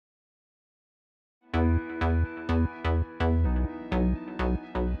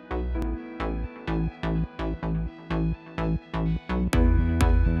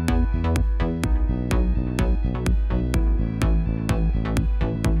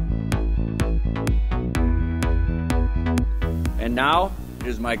And now, it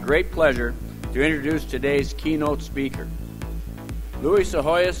is my great pleasure to introduce today's keynote speaker. Louie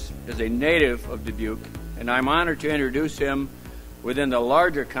Psihoyos is a native of Dubuque, and I'm honored to introduce him within the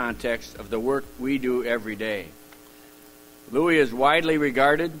larger context of the work we do every day. Louie is widely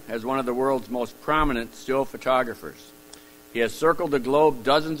regarded as one of the world's most prominent still photographers. He has circled the globe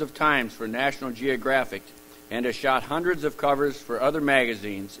dozens of times for National Geographic and has shot hundreds of covers for other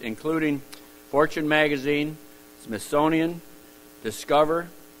magazines, including Fortune Magazine, Smithsonian, Discover,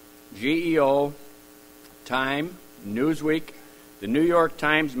 GEO, Time, Newsweek, the New York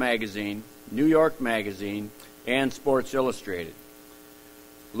Times Magazine, New York Magazine, and Sports Illustrated.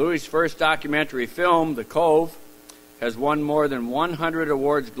 Louie's first documentary film, The Cove, has won more than 100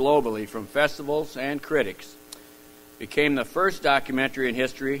 awards globally from festivals and critics. Became the first documentary in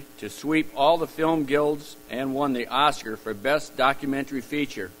history to sweep all the film guilds and won the Oscar for Best Documentary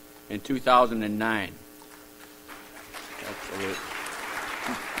Feature in 2009. Absolutely.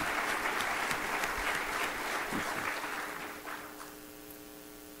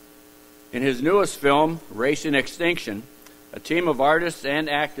 In his newest film, Racing Extinction, a team of artists and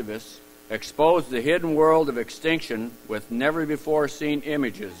activists exposed the hidden world of extinction with never-before-seen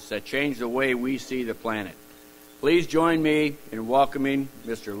images that change the way we see the planet. Please join me in welcoming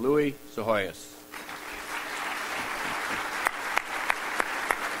Mr. Louie Psihoyos.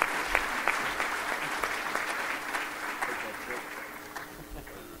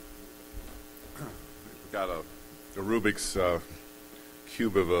 We've got a Rubik's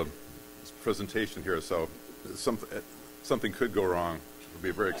cube of a presentation here, so something could go wrong. It would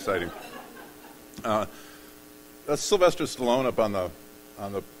be very exciting. That's Sylvester Stallone up on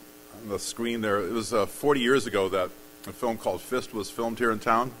the screen there. It was 40 years ago that a film called Fist was filmed here in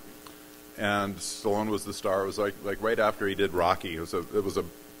town, and Stallone was the star. It was like right after he did Rocky. It was a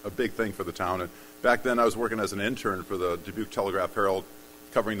big thing for the town. And back then I was working as an intern for the Dubuque Telegraph-Herald,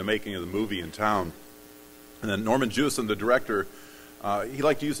 covering the making of the movie in town. And then Norman Jewison, the director, he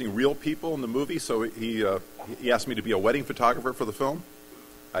liked using real people in the movie, so he asked me to be a wedding photographer for the film.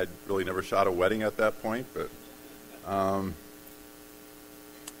 I'd really never shot a wedding at that point, but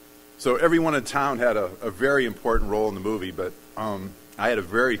so everyone in town had a very important role in the movie, but I had a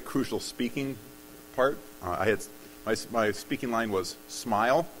very crucial speaking part. I had my speaking line was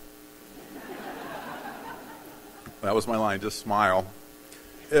 "smile." That was my line, just smile.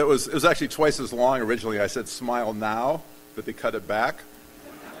 It was actually twice as long originally. I said "smile now," but they cut it back.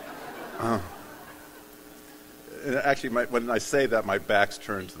 And actually, when I say that, my back's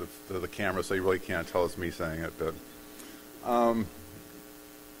turned to the camera, so you really can't tell it's me saying it. But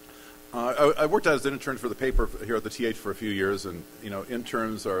I worked as an intern for the paper here at the TH for a few years, and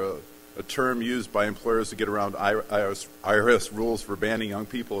interns are a term used by employers to get around IRS rules for banning young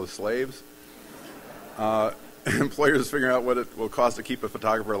people as slaves. Employers figuring out what it will cost to keep a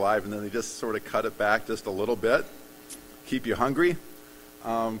photographer alive, and then they just sort of cut it back just a little bit. Keep you hungry,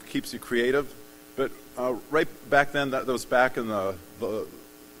 keeps you creative. But right back then, that was back in the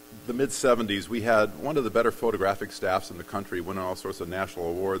mid-'70s, we had one of the better photographic staffs in the country, winning all sorts of national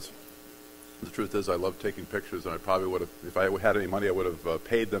awards. The truth is, I love taking pictures, and I probably would have, if I had any money, I would have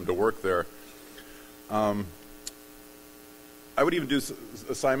paid them to work there. I would even do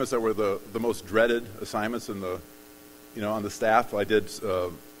assignments that were the most dreaded assignments in on the staff. I did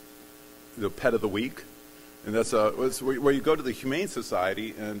the Pet of the Week, and that's where you go to the Humane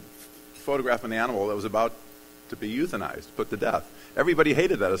Society and photograph an animal that was about to be euthanized, put to death. Everybody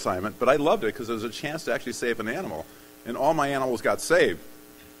hated that assignment, but I loved it because there was a chance to actually save an animal, and all my animals got saved.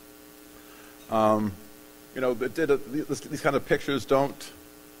 These kind of pictures don't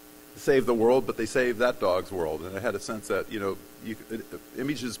save the world, but they save that dog's world. And I had a sense that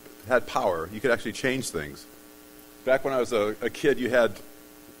images had power. You could actually change things. Back when I was a kid, you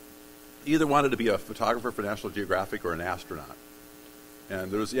either wanted to be a photographer for National Geographic or an astronaut. And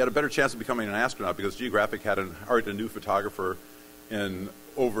you had a better chance of becoming an astronaut because Geographic hadn't hired a new photographer in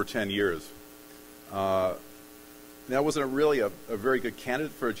over 10 years. I wasn't really a very good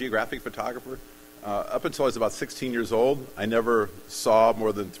candidate for a geographic photographer. Up until I was about 16 years old, I never saw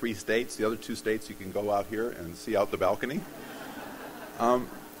more than 3 states. The other 2 states you can go out here and see out the balcony.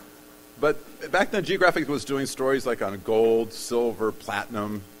 But back then, Geographic was doing stories like on gold, silver,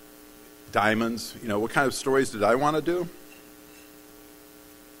 platinum, diamonds. What kind of stories did I want to do?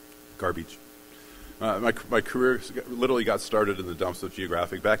 Garbage. My career literally got started in the dumps of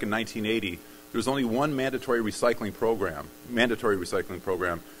Geographic. Back in 1980, there was only one mandatory recycling program in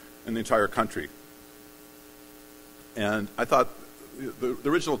the entire country. And I thought the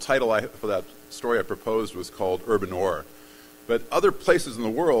original title for that story I proposed was called Urban Ore. But other places in the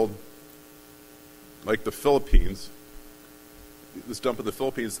world, like the Philippines, this dump in the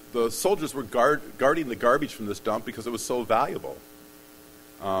Philippines, the soldiers were guarding the garbage from this dump because it was so valuable.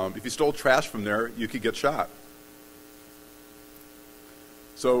 If you stole trash from there, you could get shot.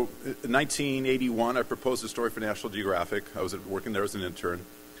 So in 1981, I proposed a story for National Geographic. I was working there as an intern,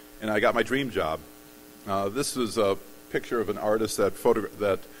 and I got my dream job. This was a picture of an artist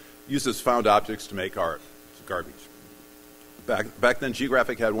that uses found objects to make art. It's garbage. Back then,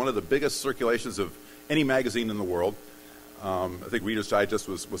 Geographic had one of the biggest circulations of any magazine in the world. I think Reader's Digest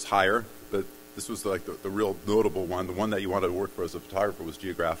was higher, but this was like the real notable one. The one that you wanted to work for as a photographer was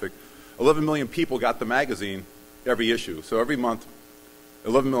Geographic. 11 million people got the magazine every issue. So every month,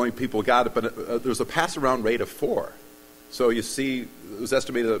 11 million people got it, but there was a pass-around rate of 4. So you see, it was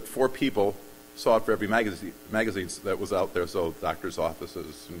estimated that 4 people saw it for every magazine that was out there. So doctors'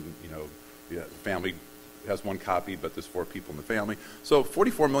 offices, and, family has 1 copy, but there's 4 people in the family. So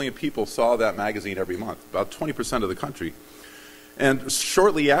 44 million people saw that magazine every month, about 20% of the country. And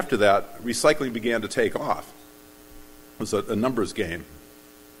shortly after that, recycling began to take off. It was a numbers game.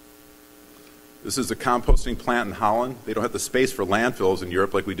 This is a composting plant in Holland. They don't have the space for landfills in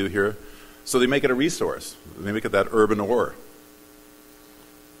Europe like we do here, so they make it a resource. They make it that urban ore.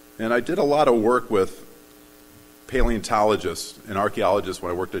 And I did a lot of work with paleontologists and archaeologists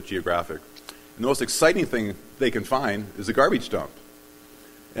when I worked at Geographic. And the most exciting thing they can find is a garbage dump.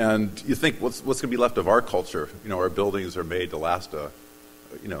 And you think, what's going to be left of our culture? Our buildings are made to last a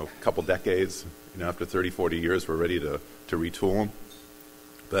couple decades. After 30, 40 years, we're ready to retool them.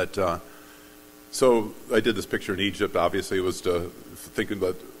 But so I did this picture in Egypt. Obviously, it was to thinking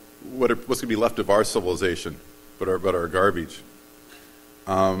about what's going to be left of our civilization, but our garbage.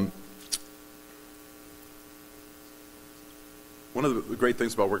 One of the great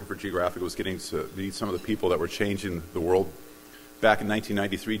things about working for Geographic was getting to meet some of the people that were changing the world. Back in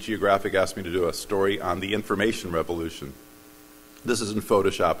 1993, Geographic asked me to do a story on the information revolution. This isn't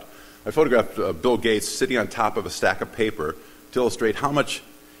photoshopped. I photographed Bill Gates sitting on top of a stack of paper to illustrate how much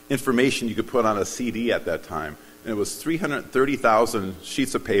information you could put on a CD at that time. And it was 330,000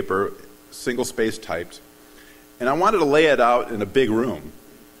 sheets of paper, single-space typed. And I wanted to lay it out in a big room,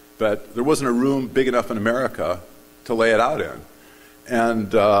 but there wasn't a room big enough in America to lay it out in.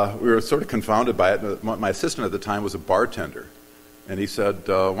 And we were sort of confounded by it. My assistant at the time was a bartender. And he said,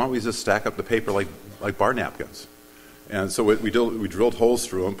 why don't we just stack up the paper like bar napkins? And so we drilled holes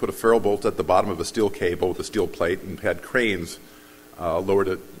through them, put a ferrule bolt at the bottom of a steel cable with a steel plate, and had cranes lowered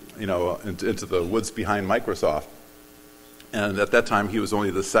it into the woods behind Microsoft. And at that time, he was only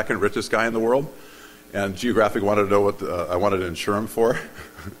the 2nd richest guy in the world. And Geographic wanted to know what I wanted to insure him for.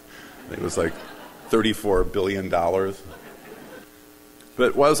 It was like $34 billion.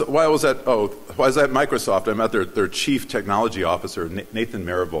 But while I was at Microsoft, I met their chief technology officer, Nathan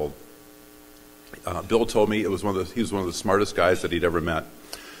Marivold. Bill told me he was one of the smartest guys that he'd ever met.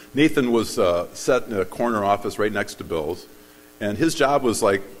 Nathan was set in a corner office right next to Bill's, and his job was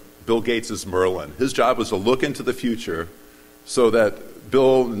like Bill Gates' Merlin. His job was to look into the future so that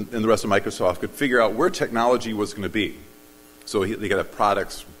Bill and the rest of Microsoft could figure out where technology was going to be. So they could have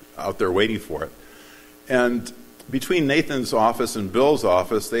products out there waiting for it. And between Nathan's office and Bill's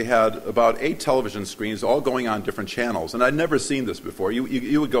office, they had about 8 television screens all going on different channels. And I'd never seen this before.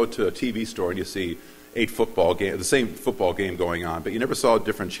 You would go to a TV store and you see 8 football games, the same football game going on, but you never saw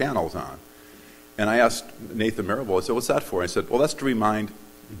different channels on. And I asked Nathan Marivold, I said, what's that for? I said, well, that's to remind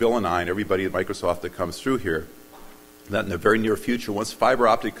Bill and I and everybody at Microsoft that comes through here that in the very near future, once fiber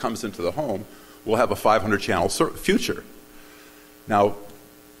optic comes into the home, we'll have a 500-channel future. Now,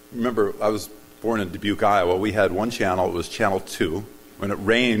 remember, I was born in Dubuque, Iowa. We had one channel. It was Channel 2. When it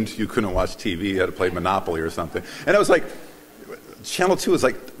rained, you couldn't watch TV. You had to play Monopoly or something. And I was like, Channel 2 is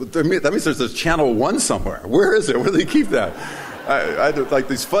like, that means there's a Channel 1 somewhere. Where is it? Where do they keep that? I had like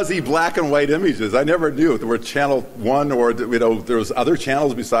these fuzzy black and white images. I never knew if there were Channel 1 or there was other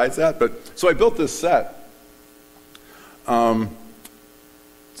channels besides that. But so I built this set to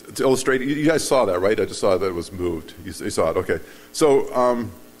illustrate. You guys saw that, right? I just saw that it was moved. You saw it, okay. So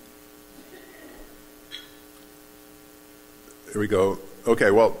here we go. Okay,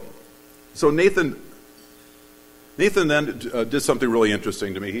 well, so Nathan then did something really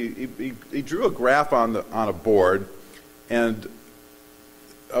interesting to me. He drew a graph on a board, and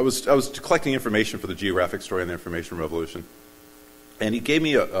I was collecting information for the Geographic story on the information revolution, and he gave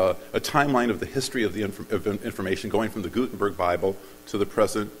me a timeline of the history of the information going from the Gutenberg Bible to the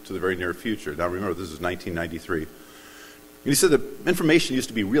present to the very near future. Now remember, this is 1993. And he said that information used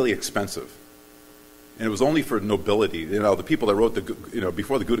to be really expensive. And it was only for nobility. The people that wrote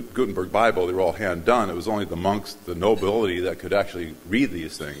before the Gutenberg Bible, they were all hand done. It was only the monks, the nobility that could actually read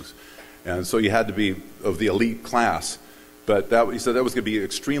these things. And so you had to be of the elite class. But he said that was going to be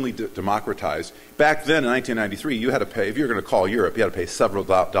extremely democratized. Back then, in 1993, you had to pay, if you were going to call Europe, you had to pay several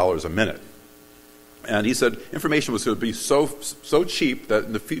dollars a minute. And he said information was going to be so cheap that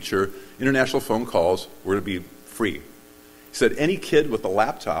in the future, international phone calls were going to be free. He said any kid with a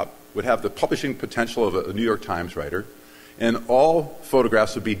laptop would have the publishing potential of a New York Times writer, and all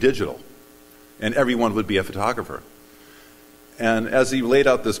photographs would be digital, and everyone would be a photographer. And as he laid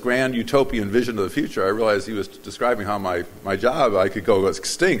out this grand utopian vision of the future, I realized he was describing how my job, I could go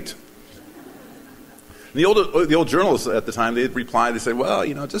extinct. And the old journalists at the time, they'd reply, they'd say, well,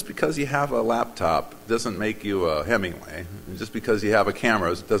 just because you have a laptop doesn't make you a Hemingway. And just because you have a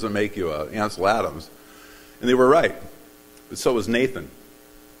camera doesn't make you a Ansel Adams. And they were right. But so was Nathan.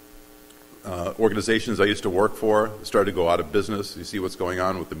 Organizations I used to work for started to go out of business. You see what's going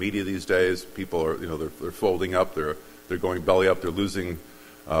on with the media these days. People are, they're folding up, they're going belly up, they're losing,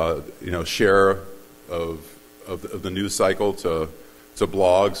 share of the news cycle to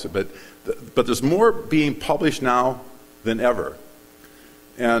blogs. But there's more being published now than ever.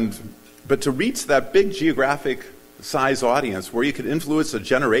 But to reach that big geographic size audience where you could influence a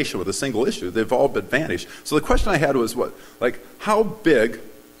generation with a single issue, they've all been vanished. So the question I had was how big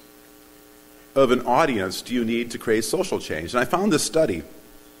of an audience do you need to create social change? And I found this study,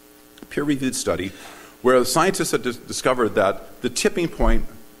 a peer-reviewed study, where the scientists had discovered that the tipping point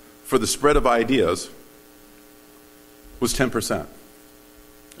for the spread of ideas was 10%.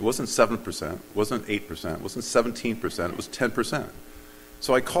 It wasn't 7%, it wasn't 8%, it wasn't 17%, it was 10%.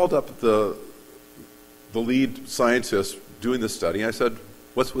 So I called up the lead scientist doing this study, and I said,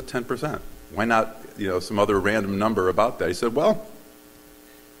 what's with 10%? Why not, some other random number about that? He said, well,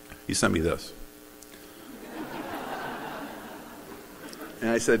 he sent me this. And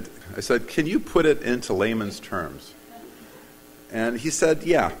I said, can you put it into layman's terms? And he said,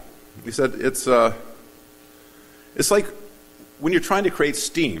 yeah. He said, it's like when you're trying to create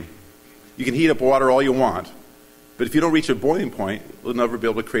steam. You can heat up water all you want, but if you don't reach a boiling point, you'll never be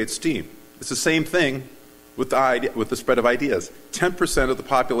able to create steam. It's the same thing with the spread of ideas. 10% of the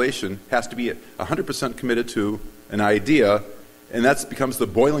population has to be 100% committed to an idea, and that becomes the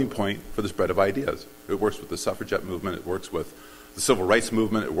boiling point for the spread of ideas. It works with the suffragette movement. It works with the civil rights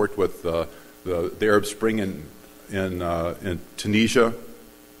movement. It worked with the Arab Spring in Tunisia.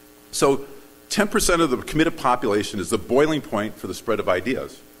 So 10% of the committed population is the boiling point for the spread of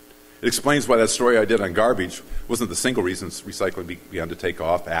ideas. It explains why that story I did on garbage wasn't the single reason recycling began to take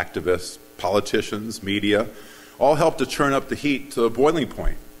off. Activists, politicians, media, all helped to churn up the heat to the boiling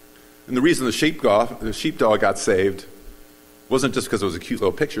point. And the reason the sheepdog got saved wasn't just because it was a cute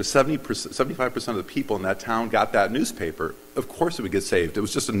little picture. 75% of the people in that town got that newspaper. Of course it would get saved. It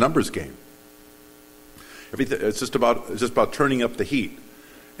was just a numbers game. It's just about turning up the heat.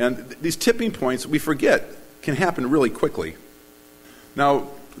 And these tipping points, we forget, can happen really quickly. Now,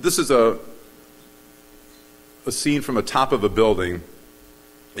 this is a scene from the top of a building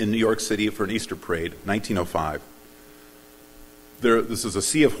in New York City for an Easter parade, 1905. This is a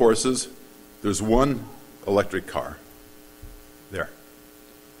sea of horses. There's one electric car there.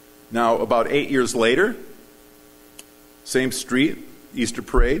 Now, about 8 years later, same street, Easter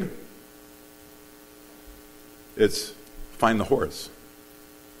parade. It's Find the Horse.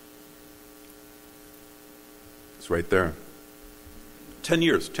 It's right there. 10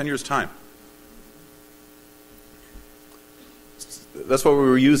 years time. That's what we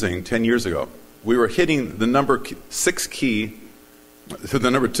were using 10 years ago. We were hitting the number 6 key,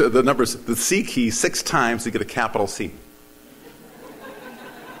 the C key 6 times to get a capital C.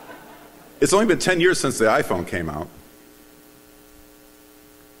 It's only been 10 years since the iPhone came out.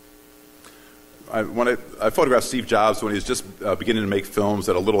 I photographed Steve Jobs when he was just beginning to make films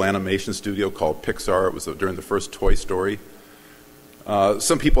at a little animation studio called Pixar. It was during the first Toy Story.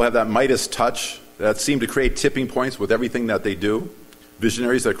 Some people have that Midas touch that seem to create tipping points with everything that they do.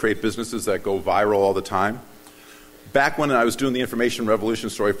 Visionaries that create businesses that go viral all the time. Back when I was doing the information revolution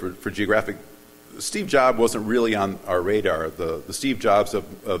story for Geographic, Steve Jobs wasn't really on our radar. The Steve Jobs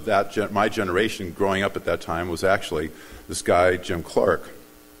of my generation growing up at that time was actually this guy, Jim Clark.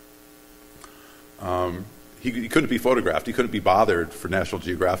 He couldn't be photographed. He couldn't be bothered for National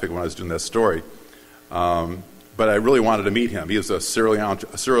Geographic when I was doing that story. But I really wanted to meet him. He was a serial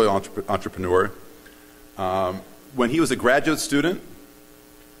entrepreneur. When he was a graduate student,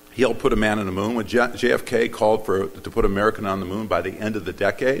 he helped put a man on the moon. When JFK called to put American on the moon by the end of the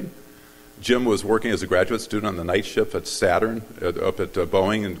decade, Jim was working as a graduate student on the night shift at Saturn, up at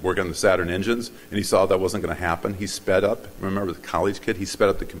Boeing, and working on the Saturn engines, and he saw that wasn't going to happen. He sped up. Remember the college kid? He sped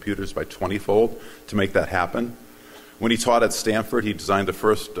up the computers by 20-fold to make that happen. When he taught at Stanford, he designed the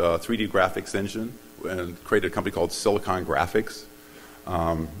first 3D graphics engine. and created a company called Silicon Graphics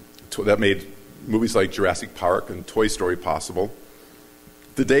that made movies like Jurassic Park and Toy Story possible.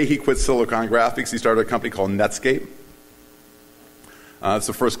 The day he quit Silicon Graphics, he started a company called Netscape. It's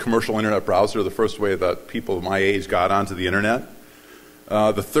the first commercial internet browser, the first way that people of my age got onto the internet.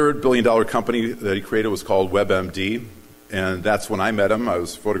 The third billion-dollar company that he created was called WebMD, and that's when I met him. I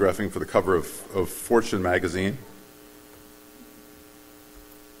was photographing for the cover of Fortune magazine.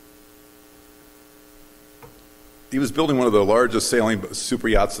 He was building one of the largest sailing super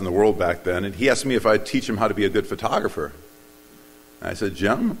yachts in the world back then, and he asked me if I'd teach him how to be a good photographer. And I said,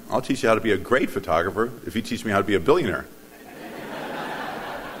 Jim, I'll teach you how to be a great photographer if you teach me how to be a billionaire.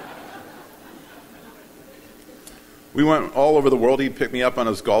 We went all over the world. He'd pick me up on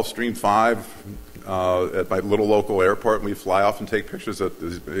his Gulfstream 5 at my little local airport, and we'd fly off and take pictures at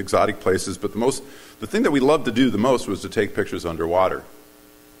these exotic places. But the thing that we loved to do the most was to take pictures underwater.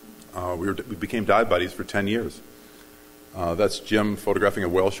 We became dive buddies for 10 years. That's Jim photographing a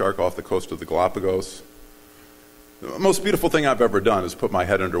whale shark off the coast of the Galapagos. The most beautiful thing I've ever done is put my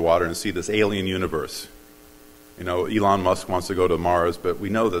head underwater and see this alien universe. You know, Elon Musk wants to go to Mars, but we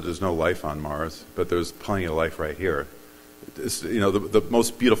know that there's no life on Mars, but there's plenty of life right here. You know, the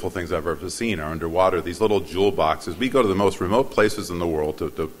most beautiful things I've ever seen are underwater, these little jewel boxes. We go to the most remote places in the world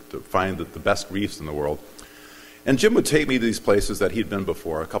to find the best reefs in the world. And Jim would take me to these places that he'd been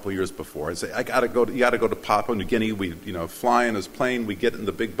before, a couple of years before. I'd say, you got to go to Papua New Guinea. We fly in his plane, we get in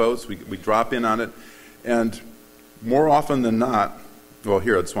the big boats, we drop in on it, and more often than not, well,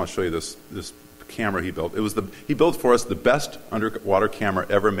 here, I just want to show you this camera he built. He built for us the best underwater camera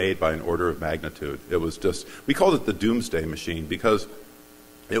ever made by an order of magnitude. It was just, we called it the doomsday machine because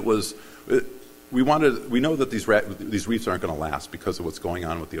we know that these reefs aren't going to last because of what's going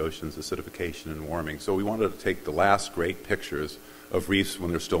on with the oceans, acidification and warming. So we wanted to take the last great pictures of reefs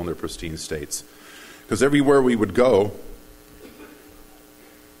when they're still in their pristine states. Because everywhere we would go,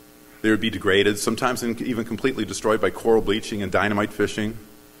 they would be degraded, sometimes even completely destroyed by coral bleaching and dynamite fishing.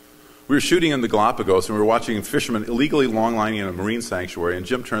 We were shooting in the Galapagos, and we were watching fishermen illegally longlining in a marine sanctuary, and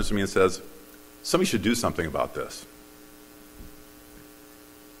Jim turns to me and says, somebody should do something about this.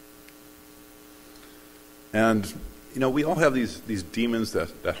 And, you know, we all have these demons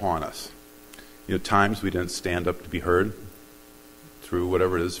that haunt us. You know, times we didn't stand up to be heard through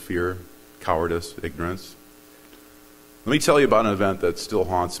whatever it is, fear, cowardice, ignorance. Let me tell you about an event that still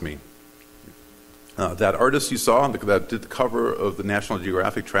haunts me. That artist you saw that did the cover of the National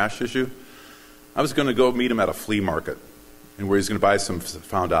Geographic trash issue, I was going to go meet him at a flea market, and where he's going to buy some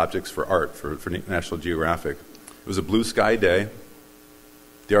found objects for art for National Geographic. It was a blue sky day.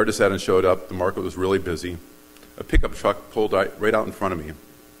 The artist hadn't showed up. The market was really busy. A pickup truck pulled right out in front of me.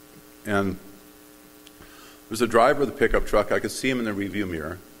 And there was a driver of the pickup truck. I could see him in the review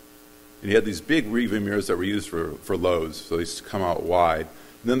mirror. And he had these big review mirrors that were used for loads, so they come out wide.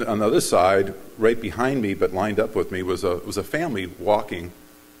 And then on the other side, right behind me, but lined up with me, was a family walking,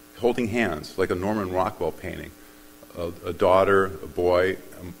 holding hands, like a Norman Rockwell painting. A daughter, a boy,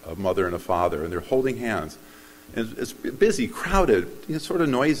 a mother, and a father, and they're holding hands. And it's busy, crowded, sort of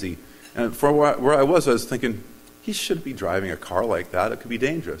noisy. And for where I was thinking, he shouldn't be driving a car like that. It could be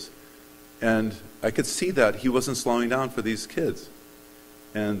dangerous. And I could see that he wasn't slowing down for these kids.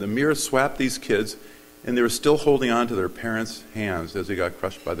 And the mirror swapped these kids, and they were still holding on to their parents' hands as they got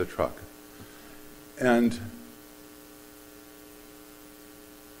crushed by the truck. And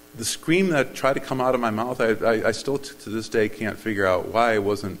the scream that tried to come out of my mouth, I still to this day can't figure out why I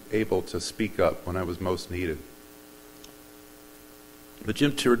wasn't able to speak up when I was most needed. But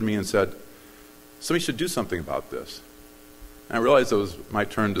Jim turned to me and said, somebody should do something about this. And I realized it was my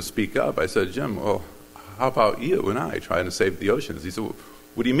turn to speak up. I said, Jim, well, how about you and I trying to save the oceans? He said, well,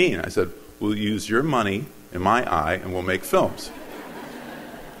 what do you mean? I said, we'll use your money in my eye and we'll make films.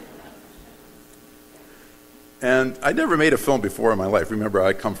 And I never made a film before in my life. Remember,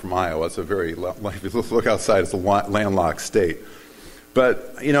 I come from Iowa. It's a very, if you look outside, it's a landlocked state.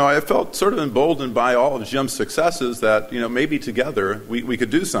 But, I felt sort of emboldened by all of Jim's successes that, maybe together we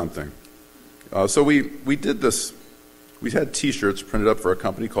could do something. So we did this. We had T-shirts printed up for a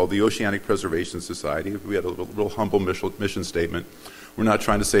company called the Oceanic Preservation Society. We had a little humble mission statement. We're not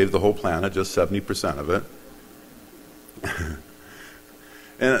trying to save the whole planet, just 70% of it.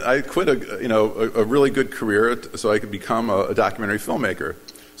 And I quit a really good career so I could become a documentary filmmaker.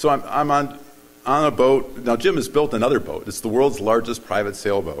 So I'm on a boat. Now, Jim has built another boat. It's the world's largest private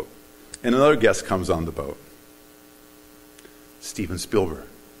sailboat. And another guest comes on the boat, Steven Spielberg.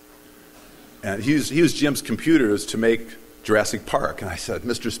 And he used Jim's computers to make Jurassic Park. And I said,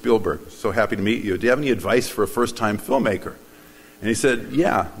 Mr. Spielberg, so happy to meet you. Do you have any advice for a first-time filmmaker? And he said,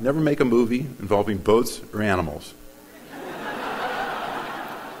 yeah, never make a movie involving boats or animals.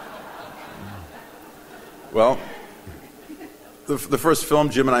 Well, the first film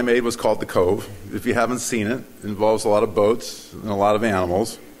Jim and I made was called The Cove. If you haven't seen it, it involves a lot of boats and a lot of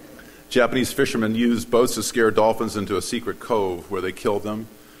animals. Japanese fishermen used boats to scare dolphins into a secret cove where they killed them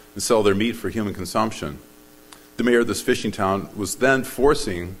and sell their meat for human consumption. The mayor of this fishing town was then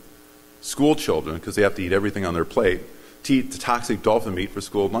forcing school children, because they have to eat everything on their plate, to eat the toxic dolphin meat for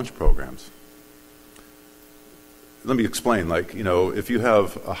school lunch programs. Let me explain. If you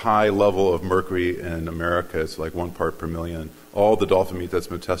have a high level of mercury in America, it's like 1 part per million. All the dolphin meat that's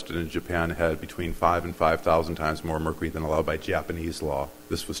been tested in Japan had between 5 and 5,000 times more mercury than allowed by Japanese law.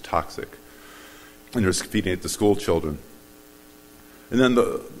 This was toxic. And they're feeding it to school children. And then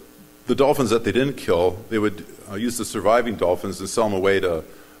the dolphins that they didn't kill, they would use the surviving dolphins and sell them away to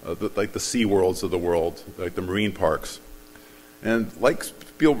the sea worlds of the world, like the marine parks. And like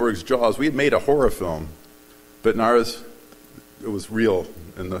Spielberg's Jaws, we had made a horror film, but in ours, it was real,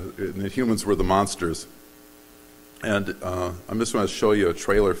 and the humans were the monsters. And I'm just going to show you a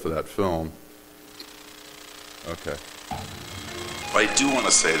trailer for that film. Okay. I do want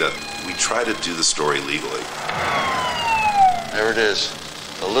to say that we try to do the story legally. There it is.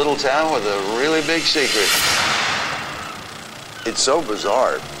 A little town with a really big secret. It's so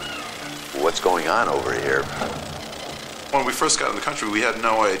bizarre what's going on over here. When we first got in the country, we had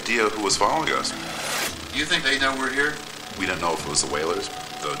no idea who was following us. You think they know we're here? We didn't know if it was the whalers,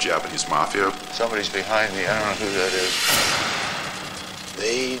 the Japanese mafia. Somebody's behind me. I don't know who that is.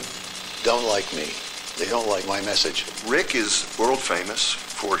 They don't like me. They don't like my message. Rick is world famous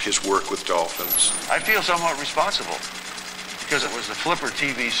for his work with dolphins. I feel somewhat responsible because it was the Flipper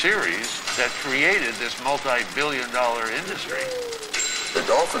TV series that created this multi-billion-dollar industry. The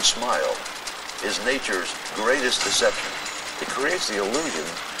dolphin smile is nature's greatest deception. It creates the illusion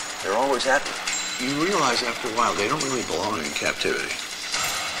they're always happy. You realize after a while they don't really belong in captivity.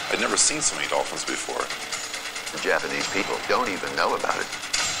 I'd never seen so many dolphins before. The Japanese people don't even know about it.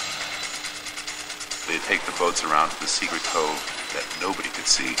 They'd take the boats around to the secret cove that nobody could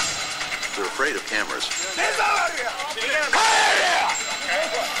see. They're afraid of cameras.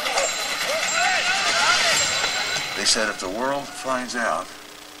 They said if the world finds out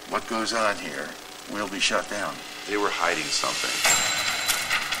what goes on here, we'll be shut down. They were hiding something.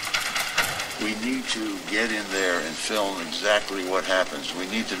 We need to get in there and film exactly what happens. We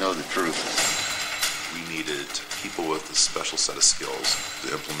need to know the truth. We needed people with a special set of skills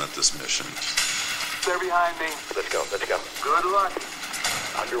to implement this mission. They're behind me. Let's go, let's go. Good luck.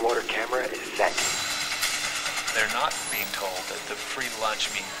 Underwater camera is set. They're not being told that the free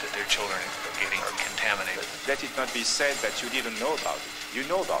lunch meat that their children are getting are contaminated. Let it not be said that you didn't know about it. You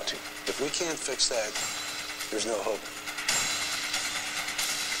know about it. If we can't fix that, there's no hope.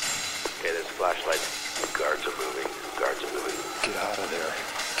 Okay, there's a flashlight. The guards are moving. Guards are moving. Get out of there.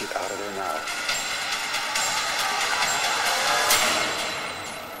 Get out of there now.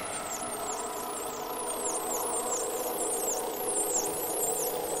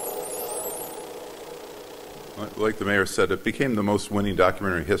 Like the mayor said, it became the most winning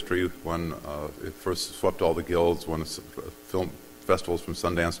documentary in history when it first swept all the guilds, won film festivals from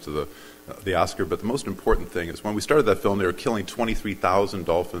Sundance to the Oscar. But the most important thing is when we started that film, they were killing 23,000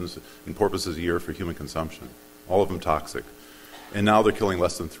 dolphins and porpoises a year for human consumption, all of them toxic. And now they're killing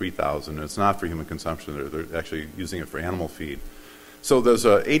less than 3,000, and it's not for human consumption. They're actually using it for animal feed. So there's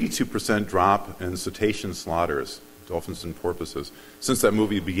a 82% drop in cetacean slaughters, dolphins and porpoises, since that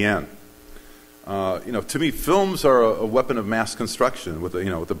movie began. To me, films are a weapon of mass construction. With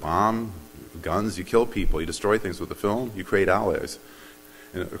a bomb, guns, you kill people, you destroy things. With a film, you create allies.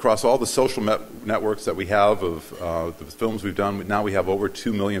 And across all the social networks that we have of the films we've done, now we have over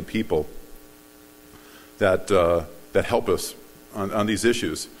 2 million people that help us on these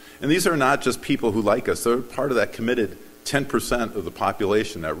issues. And these are not just people who like us. They're part of that committed 10% of the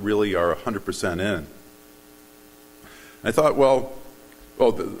population that really are 100% in. And I thought,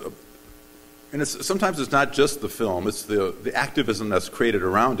 and sometimes it's not just the film, it's the activism that's created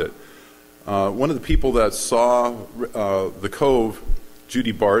around it. One of the people that saw The Cove,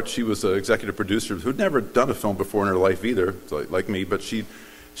 Judy Bart, she was an executive producer who'd never done a film before in her life either, like me, but she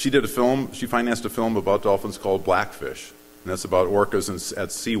did a film, she financed a film about dolphins called Blackfish, and that's about orcas at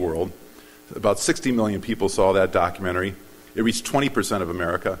SeaWorld. About 60 million people saw that documentary. It reached 20% of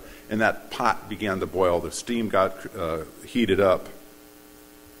America, and that pot began to boil. The steam got heated up.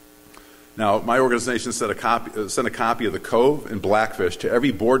 Now, my organization sent a copy of The Cove and Blackfish to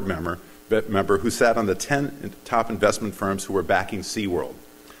every board member who sat on the 10 top investment firms who were backing SeaWorld.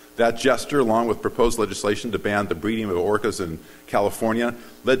 That gesture, along with proposed legislation to ban the breeding of orcas in California,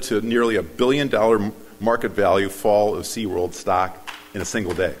 led to nearly $1 billion market value fall of SeaWorld stock in a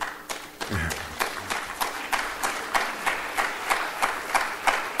single day.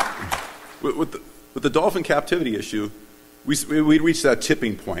 With the dolphin captivity issue, we reached that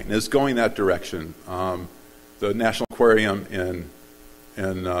tipping point, and it's going that direction. The National Aquarium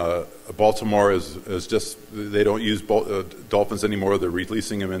in Baltimore is just, they don't use dolphins anymore. They're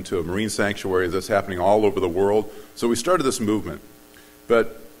releasing them into a marine sanctuary. That's happening all over the world. So we started this movement.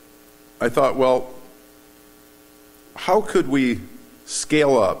 But I thought, well, how could we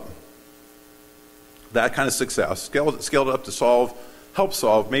scale up that kind of success, scale it up to help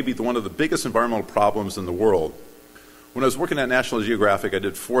solve maybe one of the biggest environmental problems in the world? When I was working at National Geographic, I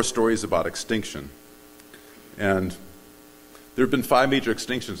did 4 stories about extinction. And there have been 5 major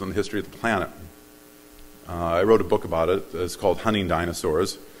extinctions in the history of the planet. I wrote a book about it. It's called Hunting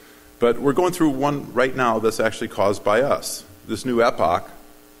Dinosaurs. But we're going through one right now that's actually caused by us. This new epoch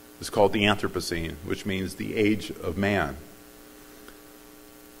is called the Anthropocene, which means the age of man.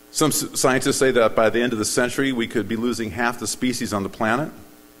 Some scientists say that by the end of the century, we could be losing half the species on the planet.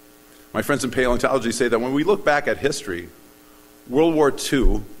 My friends in paleontology say that when we look back at history, World War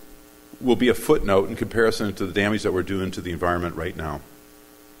II will be a footnote in comparison to the damage that we're doing to the environment right now.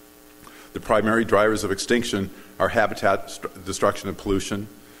 The primary drivers of extinction are habitat destruction and pollution.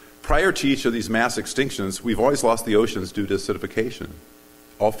 Prior to each of these mass extinctions, we've always lost the oceans due to acidification.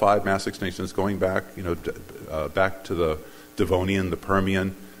 All 5 mass extinctions going back, back to the Devonian, the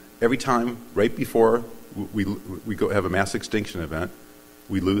Permian. Every time, right before we have a mass extinction event,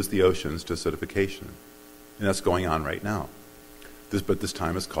 we lose the oceans to acidification. And that's going on right now. But this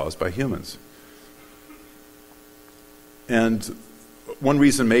time is caused by humans. And one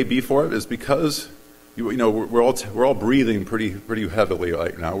reason may be for it is because we're all breathing pretty heavily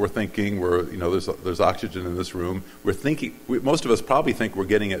right now. We're thinking there's oxygen in this room. We're thinking, most of us probably think we're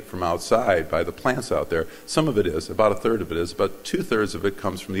getting it from outside by the plants out there. Some of it is, about 1/3 of it is, but 2/3 of it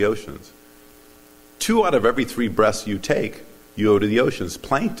comes from the oceans. 2 out of every 3 breaths you take, you owe to the oceans.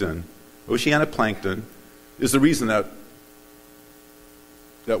 Plankton, oceanic plankton, is the reason that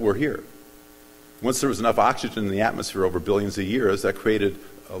we're here. Once there was enough oxygen in the atmosphere over billions of years, that created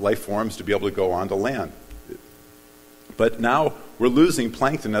life forms to be able to go on to land. But now we're losing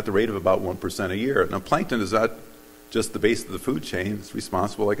plankton at the rate of about 1% a year. Now, plankton is not just the base of the food chain. It's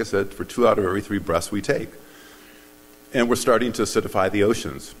responsible, like I said, for 2 out of every 3 breaths we take. And we're starting to acidify the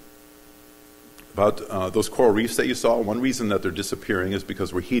oceans. About those coral reefs that you saw, one reason that they're disappearing is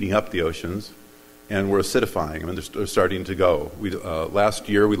because we're heating up the oceans and we're acidifying them, and they're starting to go.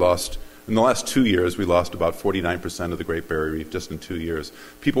 In the last 2 years, we lost about 49% of the Great Barrier Reef just in 2 years.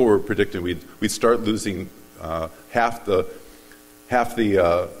 People were predicting we'd start losing half the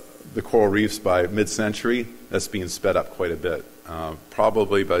coral reefs by mid-century. That's being sped up quite a bit.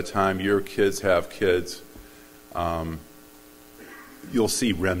 Probably by the time your kids have kids, you'll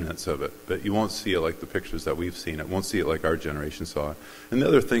see remnants of it, but you won't see it like the pictures that we've seen. It won't see it like our generation saw it. And the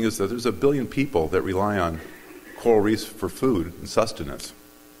other thing is that there's 1 billion people that rely on coral reefs for food and sustenance.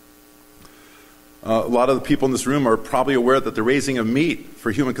 A lot of the people in this room are probably aware that the raising of meat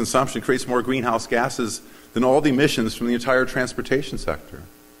for human consumption creates more greenhouse gases than all the emissions from the entire transportation sector.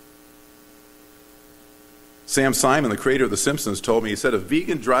 Sam Simon, the creator of The Simpsons, told me, he said, a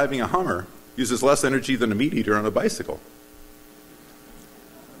vegan driving a Hummer uses less energy than a meat eater on a bicycle.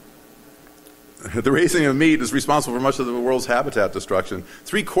 The raising of meat is responsible for much of the world's habitat destruction.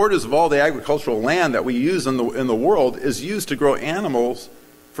 3/4 of all the agricultural land that we use in the world is used to grow animals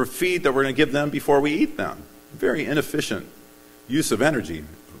for feed that we're going to give them before we eat them. Very inefficient use of energy,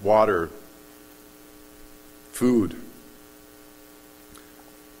 water, food.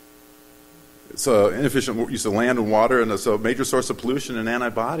 It's an inefficient use of land and water, and it's a major source of pollution and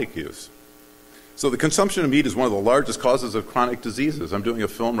antibiotic use. So the consumption of meat is one of the largest causes of chronic diseases. I'm doing a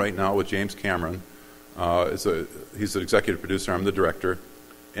film right now with James Cameron. He's the executive producer, I'm the director.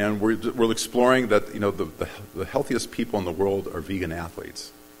 And we're exploring that the healthiest people in the world are vegan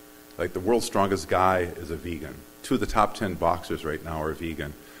athletes. Like the world's strongest guy is a vegan. 2 of the top 10 boxers right now are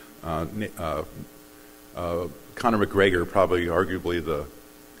vegan. Conor McGregor, probably arguably the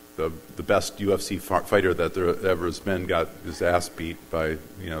best UFC fighter that there ever has been, got his ass beat by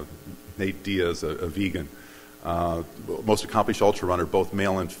Nate Diaz, a vegan. Most accomplished ultra runner, both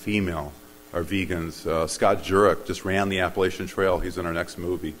male and female, are vegans. Scott Jurek just ran the Appalachian Trail. He's in our next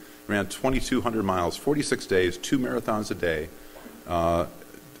movie. Ran 2,200 miles, 46 days, 2 marathons a day,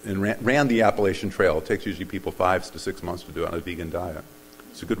 and ran the Appalachian Trail. It takes usually people 5 to 6 months to do it on a vegan diet.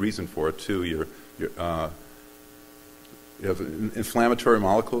 It's a good reason for it too. You have inflammatory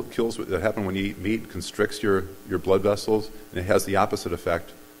molecules that happen when you eat meat, constricts your blood vessels, and it has the opposite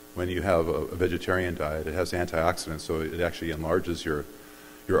effect when you have a vegetarian diet. It has antioxidants, so it actually enlarges your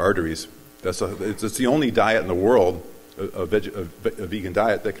arteries. It's the only diet in the world, a vegan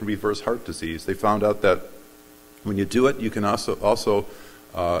diet, that can reverse heart disease. They found out that when you do it, you can also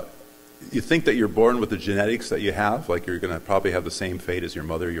you think that you're born with the genetics that you have, like you're going to probably have the same fate as your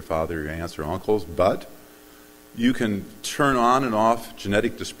mother, your father, your aunts, or uncles, but you can turn on and off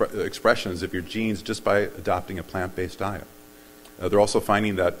genetic expressions of your genes just by adopting a plant-based diet. They're also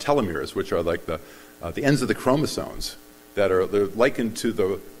finding that telomeres, which are like the ends of the chromosomes, they're likened to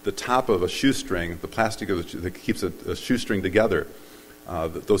the top of a shoestring, the plastic that keeps a shoestring together.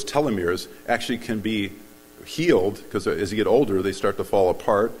 Those telomeres actually can be healed, because as you get older, they start to fall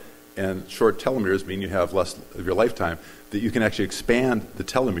apart, and short telomeres mean you have less of your lifetime, that you can actually expand the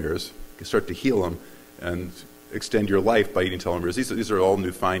telomeres, you can start to heal them, and extend your life by eating telomeres. These are all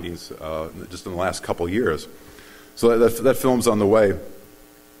new findings just in the last couple years. So that film's on the way.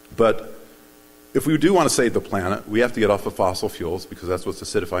 But if we do want to save the planet, we have to get off of fossil fuels, because that's what's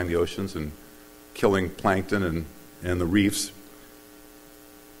acidifying the oceans and killing plankton and the reefs.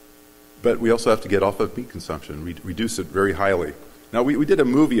 But we also have to get off of meat consumption, reduce it very highly. Now, we did a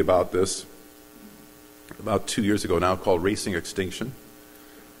movie about this about 2 years ago now called Racing Extinction.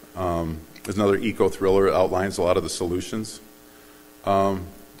 There's another eco-thriller. It outlines a lot of the solutions.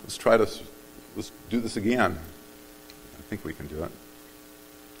 Let's do this again. I think we can do it.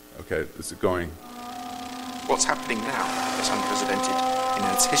 Okay, this is going. What's happening now is unprecedented in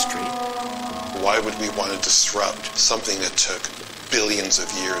Earth's history. Why would we want to disrupt something that took billions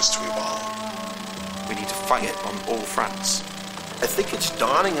of years to evolve? We need to fight it on all fronts. I think it's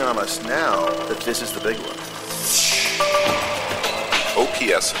dawning on us now that this is the big one.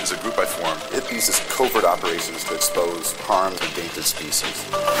 OPS is a group I formed. It uses covert operations to expose harmed endangered species.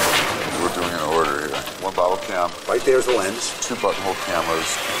 We're doing an order here. 1 bottle cam. Right there's a lens. 2 buttonhole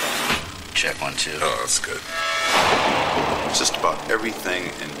cameras. Check 1, 2. Oh, that's good. Just about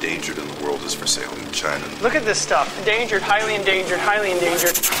everything endangered in the world is for sale in China. Look at this stuff. Endangered, highly endangered, highly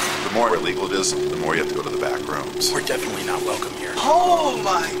endangered. The more illegal it is, the more you have to go to the back rooms. We're definitely not welcome here. Oh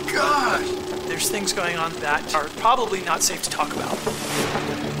my gosh! There's things going on that are probably not safe to talk about.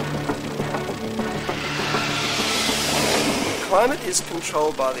 Climate is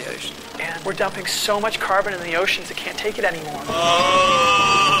controlled by the ocean. And we're dumping so much carbon in the oceans it can't take it anymore.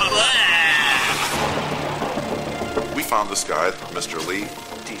 We found this guy, Mr. Lee.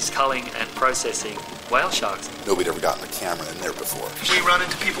 He's culling and processing whale sharks. Nobody'd ever gotten a camera in there before. We run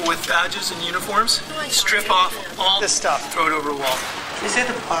into people with badges and uniforms, strip off all this stuff, throw it over a wall. Is it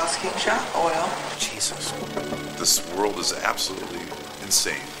a basking shot oil? Jesus. This world is absolutely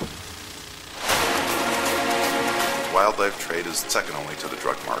insane. Wildlife trade is second only to the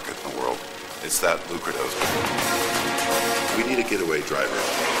drug market in the world. It's that lucrative. We need a getaway driver,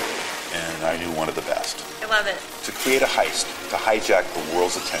 and I knew one of the best. I love it. To create a heist, to hijack the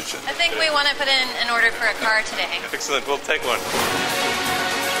world's attention. I think we want to put in an order for a car today. Excellent, we'll take one.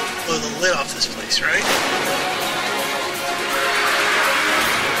 Blow the lid off this place, right?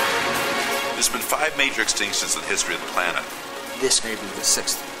 There's been 5 major extinctions in the history of the planet. This may be the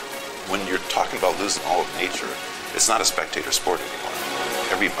 6th. When you're talking about losing all of nature, it's not a spectator sport anymore.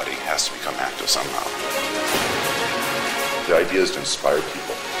 Everybody has to become active somehow. The idea is to inspire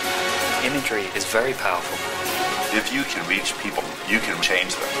people. Imagery is very powerful. If you can reach people, you can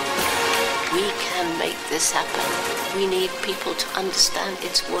change them. We can make this happen. We need people to understand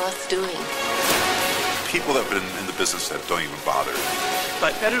it's worth doing. People that have been in the business that don't even bother.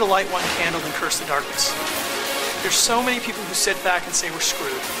 But better to light one candle than curse the darkness. There's so many people who sit back and say we're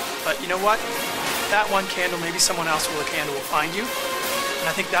screwed. But you know what? That one candle, maybe someone else with a candle will find you. And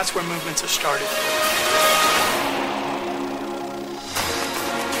I think that's where movements are started.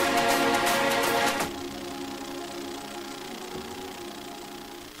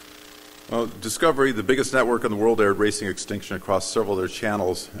 Well, Discovery, the biggest network in the world, aired Racing Extinction across several of their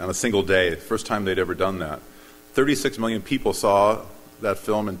channels on a single day. First time they'd ever done that. 36 million people saw that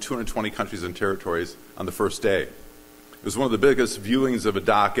film in 220 countries and territories on the first day. It was one of the biggest viewings of a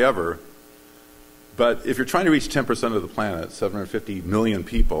doc ever. But if you're trying to reach 10% of the planet, 750 million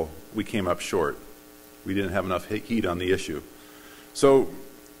people, we came up short. We didn't have enough heat on the issue. So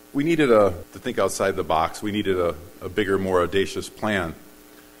we needed to think outside the box. We needed a bigger, more audacious plan.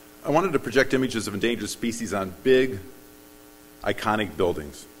 I wanted to project images of endangered species on big, iconic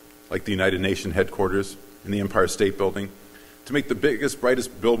buildings, like the United Nations headquarters and the Empire State Building, to make the biggest,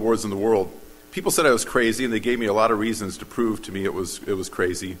 brightest billboards in the world. People said I was crazy, and they gave me a lot of reasons to prove to me it was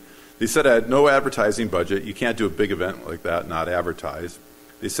crazy. They said I had no advertising budget. You can't do a big event like that and not advertise.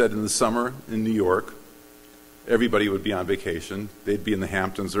 They said in the summer in New York, everybody would be on vacation. They'd be in the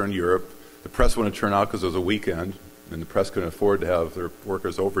Hamptons or in Europe. The press wouldn't turn out because it was a weekend, and the press couldn't afford to have their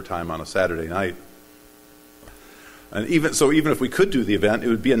workers overtime on a Saturday night. And even if we could do the event, it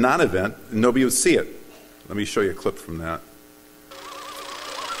would be a non-event, and nobody would see it. Let me show you a clip from that.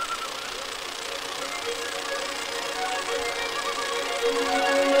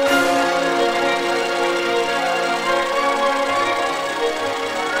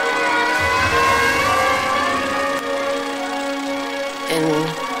 In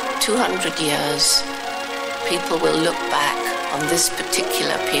 200 years, people will look back on this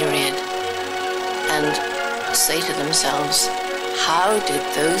particular period and say to themselves, how did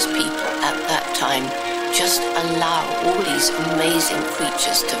those people at that time just allow all these amazing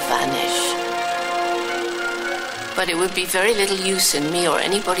creatures to vanish? But it would be very little use in me or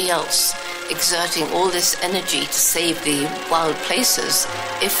anybody else exerting all this energy to save the wild places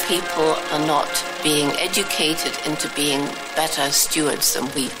if people are not being educated into being better stewards than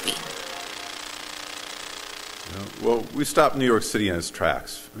we've been. Well, we stopped New York City in its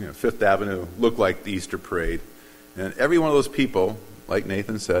tracks. Fifth Avenue looked like the Easter Parade. And every one of those people, like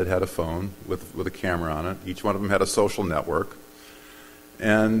Nathan said, had a phone with a camera on it. Each one of them had a social network.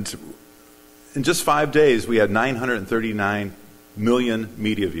 And in just 5 days, we had 939 million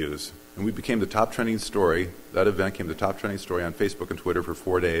media views. And we became the top trending story. That event became the top trending story on Facebook and Twitter for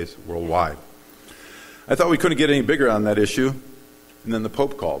 4 days worldwide. I thought we couldn't get any bigger on that issue. And then the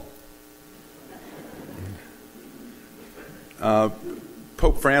Pope called.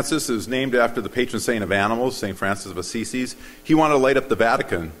 Pope Francis is named after the patron saint of animals, St. Francis of Assisi. He wanted to light up the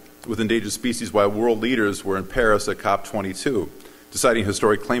Vatican with endangered species while world leaders were in Paris at COP22, deciding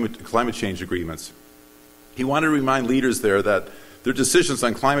historic climate change agreements. He wanted to remind leaders there that their decisions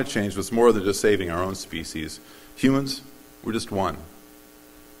on climate change was more than just saving our own species. Humans, we're just one.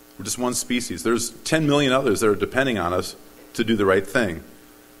 We're just one species. There's 10 million others that are depending on us to do the right thing.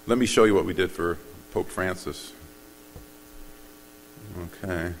 Let me show you what we did for Pope Francis.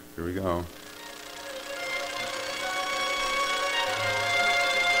 Okay, here we go.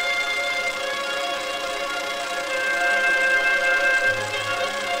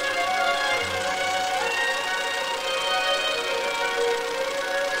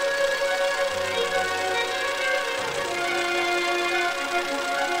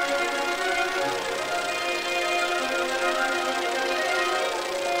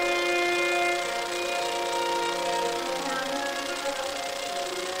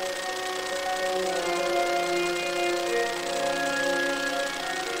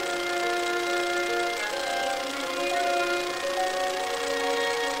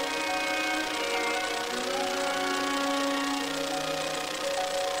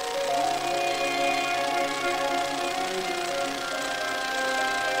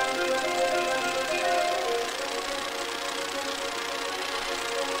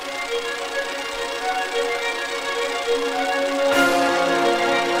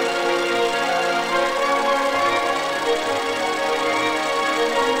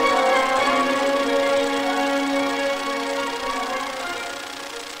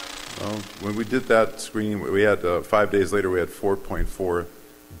 When we did that screening, we had 5 days later, we had 4.4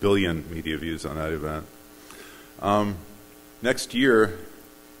 billion media views on that event. Next year,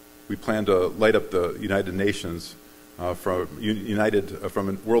 we plan to light up the United Nations from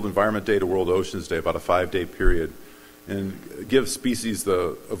World Environment Day to World Oceans Day, about a 5-day period, and give species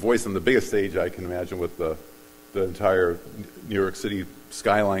a voice on the biggest stage I can imagine, with the entire New York City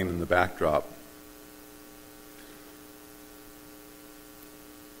skyline in the backdrop.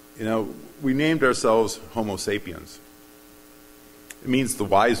 You know, we named ourselves Homo sapiens. It means the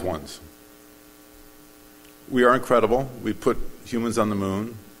wise ones. We are incredible. We put humans on the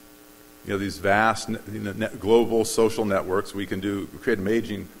moon. You know, these vast global social networks. We can create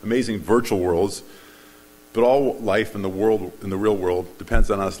amazing virtual worlds. But all life in the real world,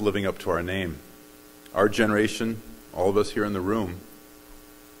 depends on us living up to our name. Our generation, all of us here in the room,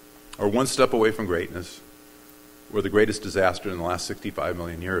 are one step away from greatness. We're the greatest disaster in the last 65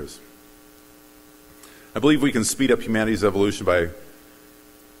 million years. I believe we can speed up humanity's evolution by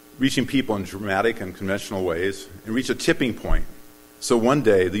reaching people in dramatic and conventional ways and reach a tipping point. So one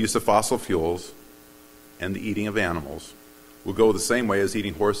day, the use of fossil fuels and the eating of animals will go the same way as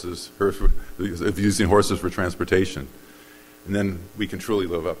eating horses, or using horses for transportation. And then we can truly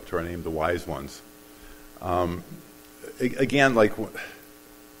live up to our name, the wise ones. Again, like,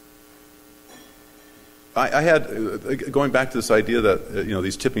 I had, going back to this idea that,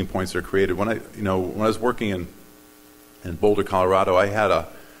 these tipping points are created. When I was working in Boulder, Colorado, I had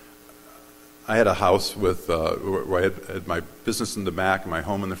I had a house with where I had my business in the back and my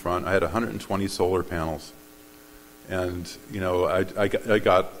home in the front. I had 120 solar panels, and I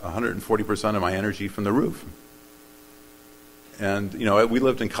got 140% of my energy from the roof. And we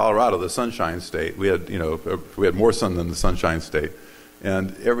lived in Colorado, the Sunshine State. We had more sun than the Sunshine State,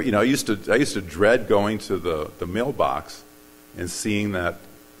 and I used to dread going to the mailbox and seeing that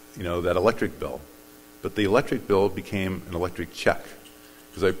that electric bill, but the electric bill became an electric check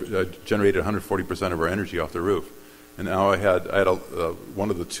because I generated 140% of our energy off the roof, and now I had one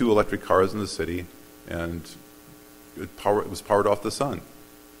of the 2 electric cars in the city, and it was powered off the sun.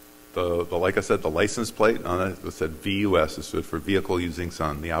 Like I said, the license plate on it said VUS. It stood for Vehicle Using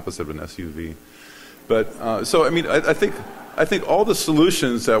Sun, the opposite of an SUV. But so I mean, I think all the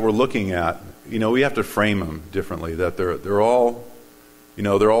solutions that we're looking at, we have to frame them differently. That they're all,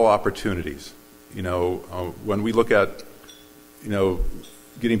 they're all opportunities. When we look at,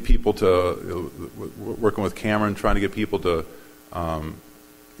 getting people to working with Cameron, trying to get people to, to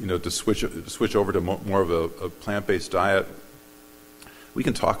switch over to more of a plant-based diet. We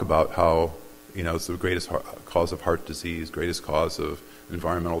can talk about how, it's the greatest cause of heart disease, greatest cause of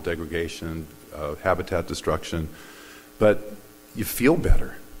environmental degradation, habitat destruction, but you feel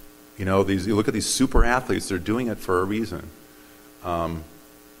better. You look at these super athletes; they're doing it for a reason. How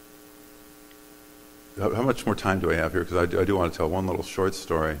much more time do I have here? Because I do want to tell one little short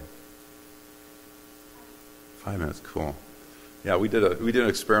story. 5 minutes, cool. Yeah, we did an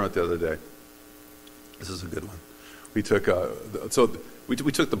experiment the other day. This is a good one. We took we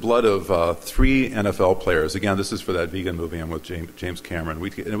took the blood of 3 NFL players. Again, this is for that vegan movie I'm with James Cameron. We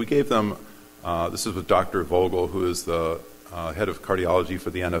gave them. This is with Dr. Vogel, who is the head of cardiology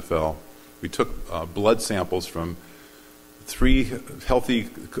for the NFL. We took blood samples from 3 healthy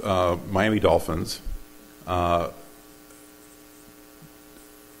Miami Dolphins.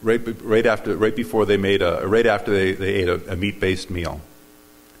 Right after they ate a meat-based meal.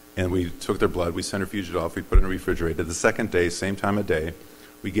 And we took their blood, we centrifuged it off, we put it in a refrigerator. The second day, same time of day,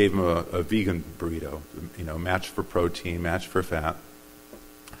 we gave them a vegan burrito, matched for protein, matched for fat.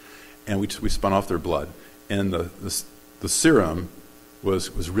 And we spun off their blood. And the serum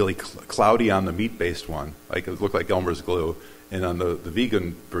was really cloudy on the meat-based one, like it looked like Elmer's glue. And on the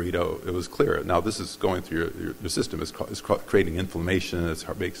vegan burrito, it was clear. Now this is going through your system. It's creating inflammation.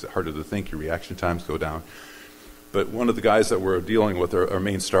 It makes it harder to think. Your reaction times go down. But one of the guys that we're dealing with, our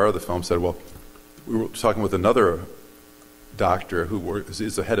main star of the film, said, well, we were talking with another doctor who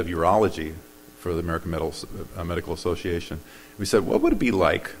is the head of urology for the American Medical Association. We said, what would it be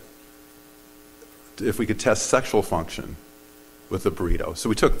like if we could test sexual function with the burrito? So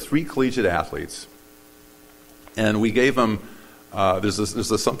we took 3 collegiate athletes, and we gave them,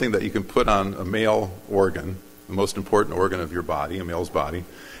 there's something that you can put on a male organ, the most important organ of your body, a male's body,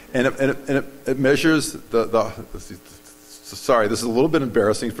 and it measures sorry, this is a little bit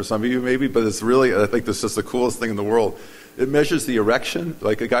embarrassing for some of you maybe, but it's really, I think this is the coolest thing in the world. It measures the erection,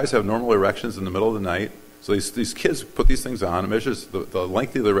 like the guys have normal erections in the middle of the night, so these kids put these things on, it measures the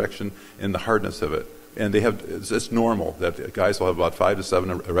length of the erection and the hardness of it. And it's normal that guys will have about 5 to 7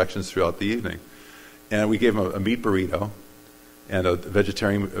 erections throughout the evening. And we gave them a meat burrito and a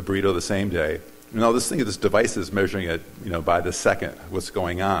vegetarian burrito the same day. Now this device is measuring it, by the second, what's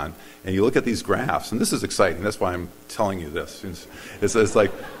going on. And you look at these graphs, and this is exciting. That's why I'm telling you this. It's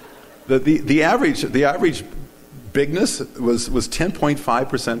like the average bigness was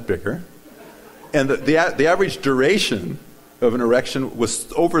 10.5% bigger, and the average duration of an erection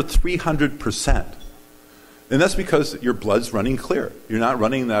was over 300%. And that's because your blood's running clear. You're not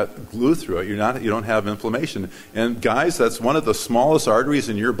running that glue through it. You don't have inflammation. And guys, that's one of the smallest arteries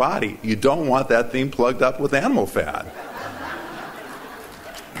in your body. You don't want that thing plugged up with animal fat.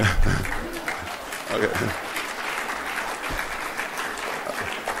 Okay.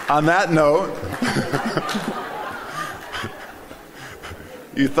 On that note,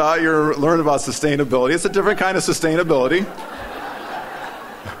 you thought you were learning about sustainability. It's a different kind of sustainability.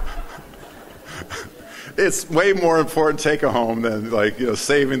 It's way more important to take it home than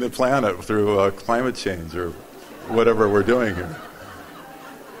saving the planet through climate change or whatever we're doing here.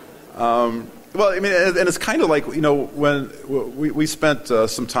 Well, I mean, and it's kind of like when we spent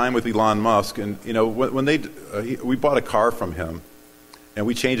some time with Elon Musk, and when we bought a car from him, and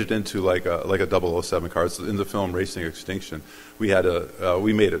we changed it into like a 007 car. It's in the film Racing Extinction. We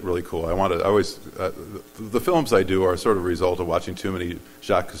made it really cool. The films I do are sort of a result of watching too many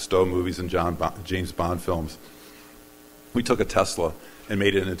Jacques Cousteau movies and James Bond films. We took a Tesla and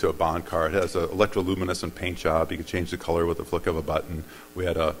made it into a Bond car. It has an electroluminescent paint job. You could change the color with the flick of a button. We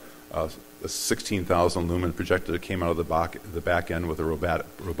had a a 16,000 lumen projector that came out of the back end with a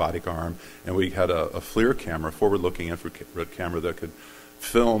robotic arm, and we had a FLIR camera, forward-looking infrared camera that could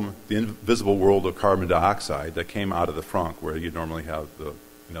film the invisible world of carbon dioxide that came out of the frunk, where you normally have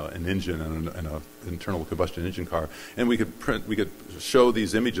an engine and an internal combustion engine car, and we could show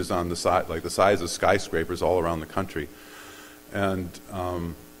these images on the side, like the size of skyscrapers all around the country, and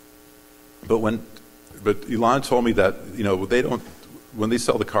but Elon told me that they don't. When they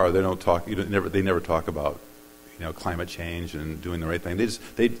sell the car, they don't talk. They never talk about, climate change and doing the right thing.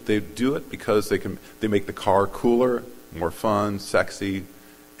 They do it because they make the car cooler, more fun, sexy,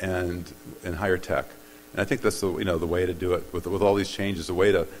 and higher tech. And I think that's the way to do it with all these changes. The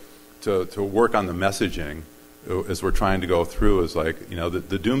way to work on the messaging as we're trying to go through is like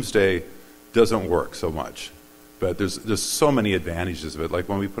the doomsday doesn't work so much. But there's so many advantages of it. Like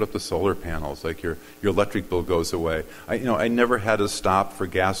when we put up the solar panels, like your electric bill goes away. I never had to stop for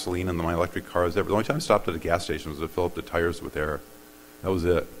gasoline in my electric cars ever. The only time I stopped at a gas station was to fill up the tires with air. That was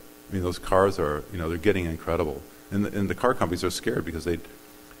it. I mean, those cars are they're getting incredible, and the car companies are scared because they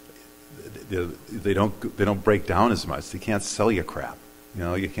don't break down as much. They can't sell you crap.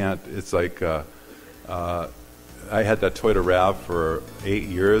 You can't. It's like I had that Toyota RAV for 8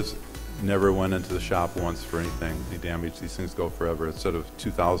 years. Never went into the shop once for anything. Any damage. These things go forever. Instead of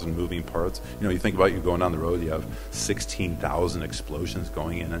 2,000 moving parts, you think about you going down the road, you have 16,000 explosions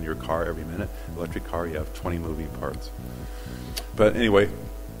going in on your car every minute. Electric car, you have 20 moving parts. But anyway,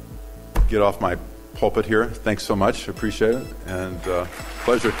 get off my pulpit here. Thanks so much. Appreciate it. And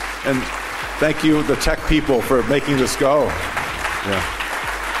pleasure. And thank you, the tech people, for making this go. Yeah.